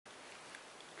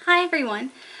Hi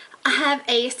everyone. I have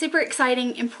a super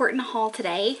exciting, important haul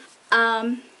today.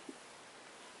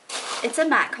 It's a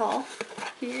MAC haul.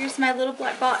 Here's my little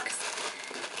black box.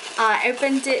 I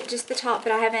opened it just the top,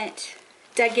 but I haven't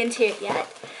dug into it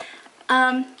yet.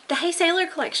 The Hey Sailor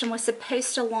collection was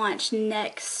supposed to launch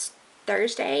next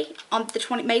Thursday on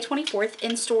the May 24th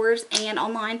in stores and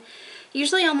online.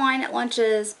 Usually online it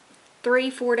launches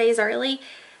 3-4 days early,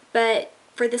 but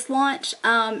for this launch,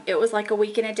 it was like a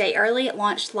week and a day early. It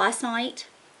launched last night.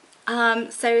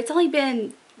 So it's only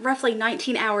been roughly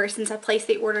 19 hours since I placed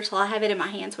the order till I have it in my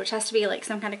hands, which has to be like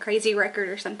some kind of crazy record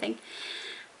or something.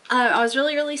 I was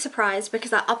really surprised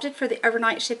because I opted for the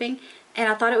overnight shipping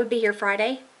and I thought it would be here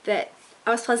Friday, but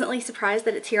I was pleasantly surprised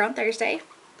that it's here on Thursday.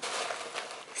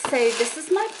 So this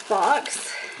is my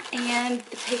box and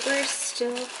the paper is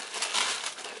still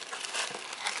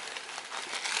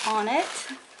on it.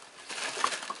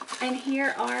 And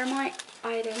here are my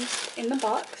items in the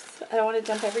box. I don't want to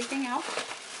dump everything out.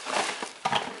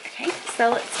 Okay, so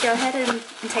let's go ahead and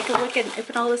take a look and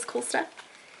open all this cool stuff.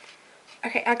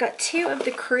 Okay, I got 2 of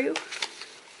the Crew,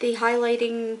 the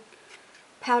highlighting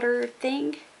powder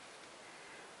thing.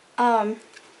 I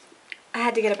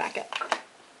had to get a backup.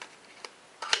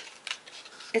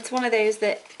 It's one of those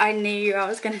that I knew I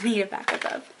was going to need a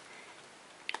backup of.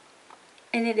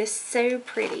 And it is so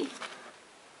pretty.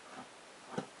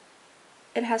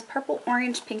 It has purple,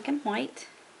 orange, pink, and white.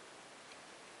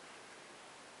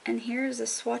 And here's a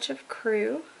swatch of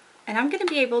Crew. And I'm going to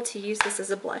be able to use this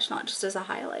as a blush, not just as a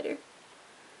highlighter.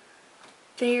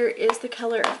 There is the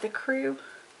color of the Crew.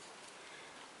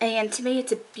 And to me,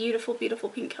 it's a beautiful, beautiful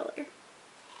pink color.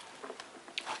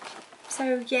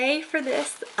 So yay for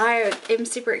this. I am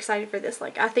super excited for this.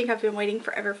 Like, I think I've been waiting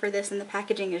forever for this, and the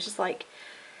packaging is just like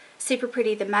super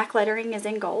pretty. The MAC lettering is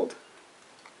in gold.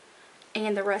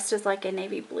 And the rest is like a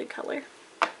navy blue color.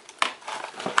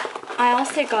 I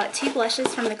also got 2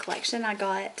 blushes from the collection. I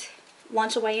got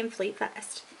Launch Away and Fleet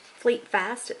Fast.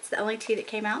 It's the only 2 that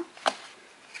came out.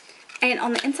 And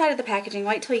on the inside of the packaging,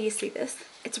 wait till you see this.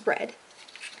 It's red.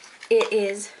 It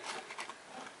is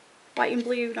white and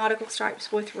blue nautical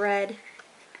stripes with red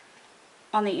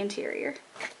on the interior.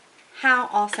 How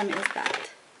awesome is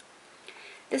that?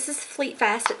 This is Fleet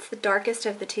Fast. It's the darkest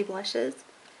of the 2 blushes.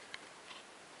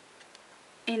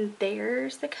 And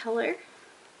there's the color.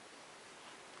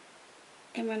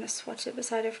 I'm going to swatch it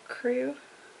beside of Crew.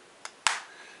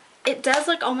 It does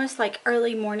look almost like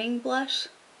early morning blush.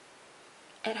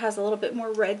 It has a little bit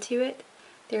more red to it.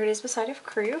 There it is beside of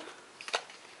Crew.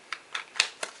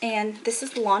 And this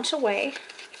is Launch Away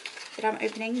that I'm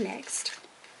opening next.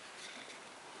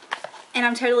 And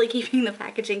I'm totally keeping the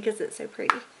packaging because it's so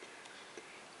pretty.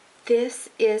 This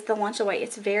is the Launch Away.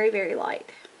 It's very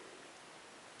light.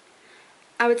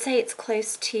 I would say it's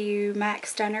close to MAC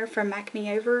Stunner from MAC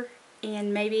Me Over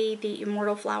and maybe the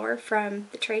Immortal Flower from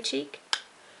the Tray Cheek.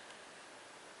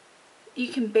 You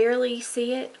can barely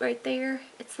see it right there.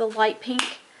 It's the light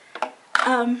pink.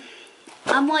 I'm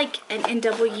like an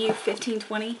NW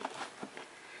 1520.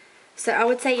 So I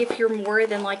would say if you're more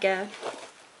than like a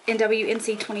NW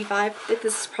NC 25, that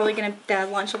this is probably going to, the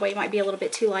Launch Away might be a little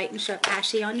bit too light and show up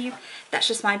ashy on you. That's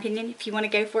just my opinion. If you want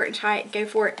to go for it and try it, go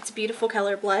for it. It's a beautiful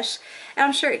color blush. And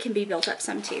I'm sure it can be built up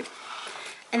some too.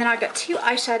 And then I got 2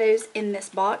 eyeshadows in this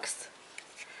box.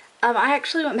 I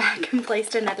actually went back and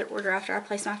placed another order after I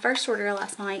placed my first order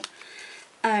last night.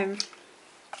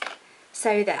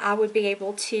 So that I would be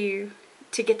able to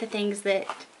get the things that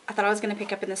I thought I was going to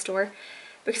pick up in the store.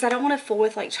 Because I don't want to fool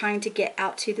with like trying to get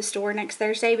out to the store next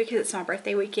Thursday because it's my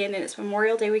birthday weekend and it's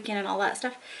Memorial Day weekend and all that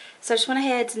stuff. So I just went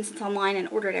ahead since it's online and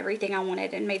ordered everything I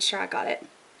wanted and made sure I got it.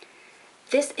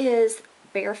 This is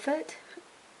Barefoot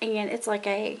and it's like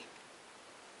a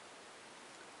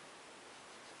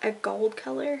gold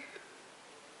color.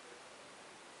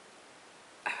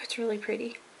 Oh, it's really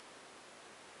pretty.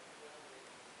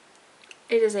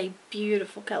 It is a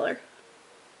beautiful color.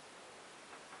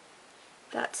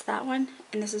 That's that one,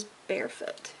 and this is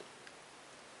Barefoot.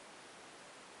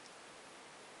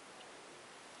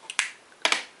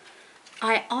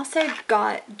 I also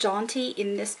got Jaunty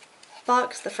in this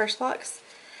box, the first box.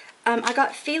 I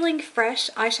got Feeling Fresh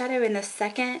eyeshadow in the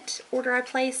second order I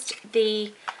placed.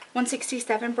 The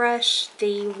 167 brush,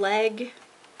 the leg,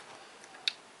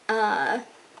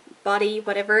 body,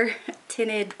 whatever,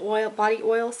 tinted oil, body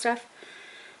oil stuff.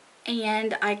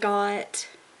 And I got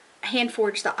Hand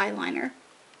Forged the eyeliner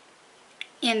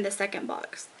in the second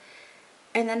box.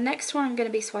 And the next one I'm going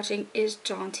to be swatching is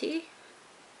Jaunty.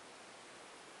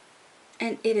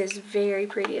 And it is very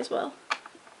pretty as well.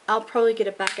 I'll probably get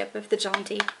a backup of the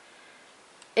Jaunty.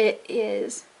 It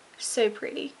is so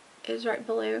pretty. It is right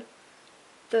below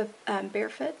the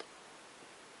Barefoot.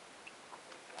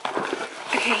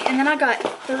 Okay, and then I got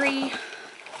 3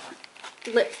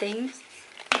 lip things.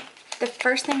 The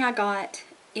first thing I got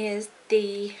is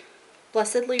the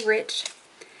Blessedly Rich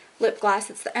lip gloss.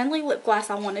 It's the only lip gloss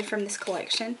I wanted from this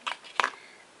collection.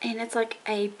 And it's like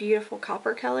a beautiful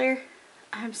copper color.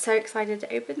 I'm so excited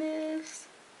to open this.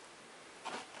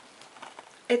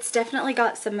 It's definitely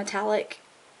got some metallic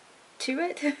to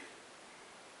it.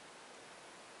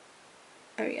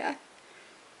 Oh yeah.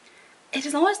 It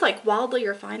is almost like Wildly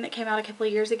Refined that came out a couple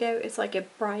of years ago. It's like a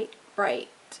bright, bright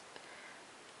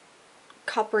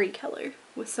coppery color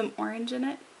with some orange in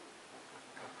it.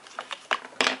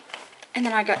 And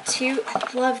then I got 2.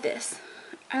 I love this.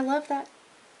 I love that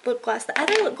lip gloss. The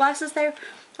other lip glosses though,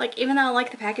 like even though I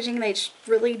like the packaging, they just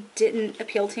really didn't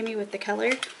appeal to me with the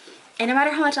color. And no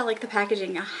matter how much I like the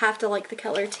packaging, I have to like the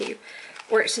color too,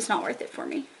 or it's just not worth it for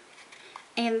me.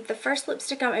 And the first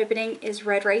lipstick I'm opening is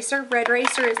Red Racer. Red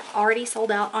Racer is already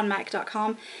sold out on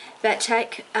MAC.com, but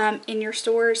check in your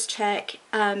stores, check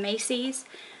Macy's,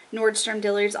 Nordstrom,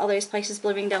 Dillard's, all those places,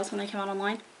 Bloomingdale's when they come out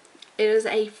online. It is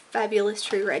a fabulous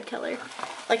true red color.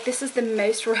 Like this is the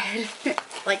most red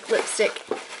like lipstick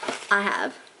I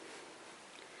have.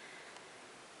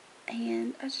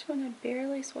 And I just want to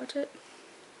barely swatch it.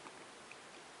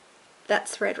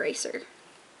 That's Red Racer.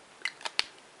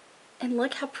 And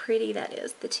look how pretty that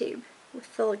is, the tube,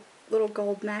 with the little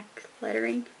gold MAC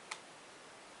lettering.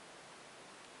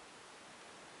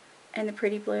 And the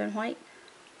pretty blue and white.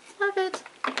 Love it.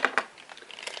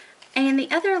 And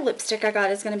the other lipstick I got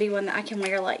is going to be one that I can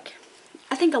wear, like,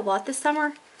 I think a lot this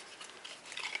summer.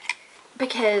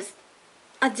 Because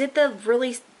I did the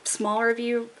really small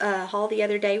review haul the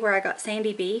other day where I got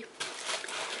Sandy B.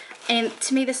 And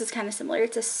to me this is kind of similar.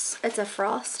 It's a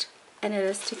frost, and it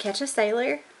is To Catch a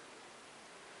Sailor.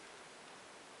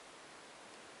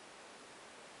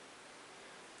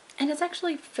 And it's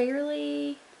actually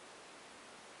fairly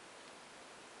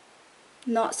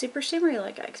not super shimmery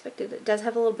like I expected. It does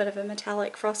have a little bit of a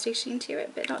metallic frosty sheen to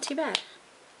it, but not too bad.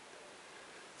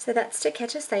 So that's To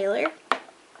Catch a Sailor.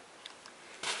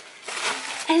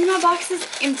 And my box is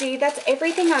empty. That's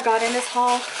everything I got in this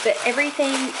haul, but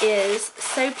everything is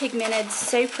so pigmented,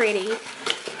 so pretty.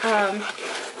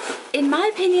 In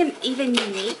my opinion, even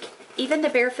unique. Even the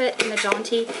Barefoot and the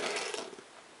Jaunty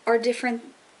are different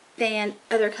than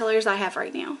other colors I have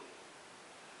right now.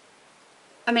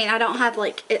 I mean, I don't have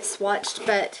like it swatched,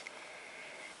 but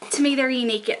to me they're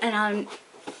unique, and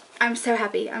I'm so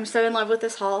happy. I'm so in love with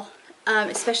this haul.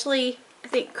 Especially I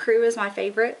think Crew is my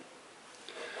favorite.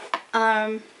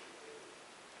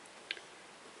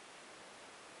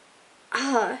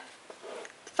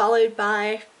 Followed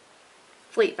by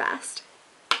Fleet Fast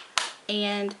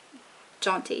and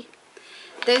Jaunty.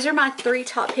 Those are my 3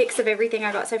 top picks of everything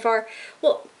I got so far.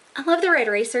 Well, I love the Red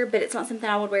Racer, but it's not something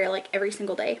I would wear like every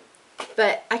single day.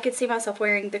 But I could see myself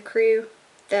wearing the Crew,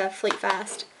 the Fleet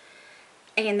Fast,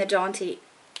 and the Jaunty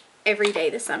every day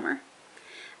this summer.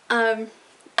 So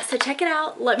check it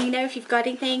out. Let me know if you've got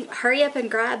anything. Hurry up and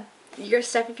grab your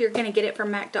stuff if you're going to get it from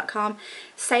MAC.com.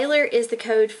 Sailor is the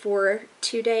code for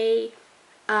 2-day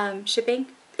shipping.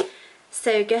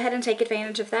 So go ahead and take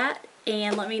advantage of that.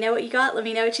 And let me know what you got. Let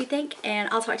me know what you think. And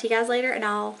I'll talk to you guys later. And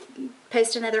I'll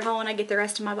post another haul when I get the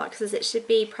rest of my boxes. It should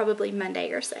be probably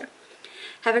Monday or so.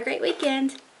 Have a great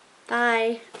weekend.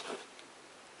 Bye.